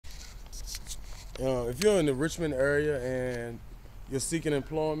If you're in the Richmond area and you're seeking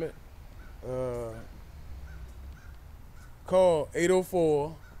employment, uh, call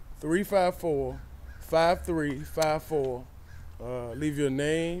 804-354-5354. Leave your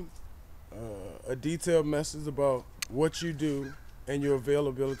name, a detailed message about what you do and your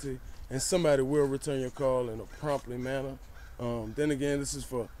availability, and somebody will return your call in a promptly manner. Then again, this is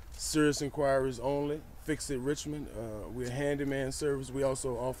for serious inquiries only. Fix It Richmond. We're a handyman service. We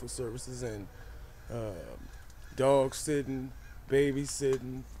also offer services in uh, dog sitting,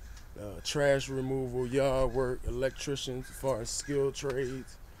 babysitting, trash removal, yard work, electricians, as far as skilled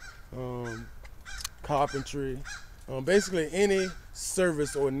trades, um, carpentry. Basically, any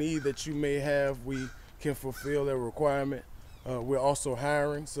service or need that you may have, we can fulfill that requirement. We're also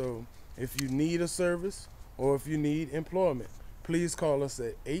hiring, so if you need a service or if you need employment, please call us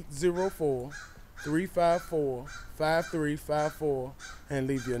at 804-354-5354 and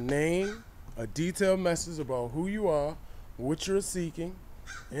leave your name, a detailed message about who you are, what you're seeking,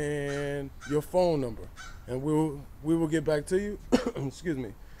 and your phone number. And we will get back to you, excuse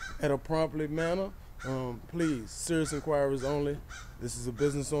me, at a promptly manner. Please, serious inquiries only. This is a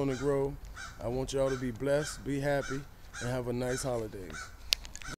business on the grow. I want y'all to be blessed, be happy, and have a nice holidays.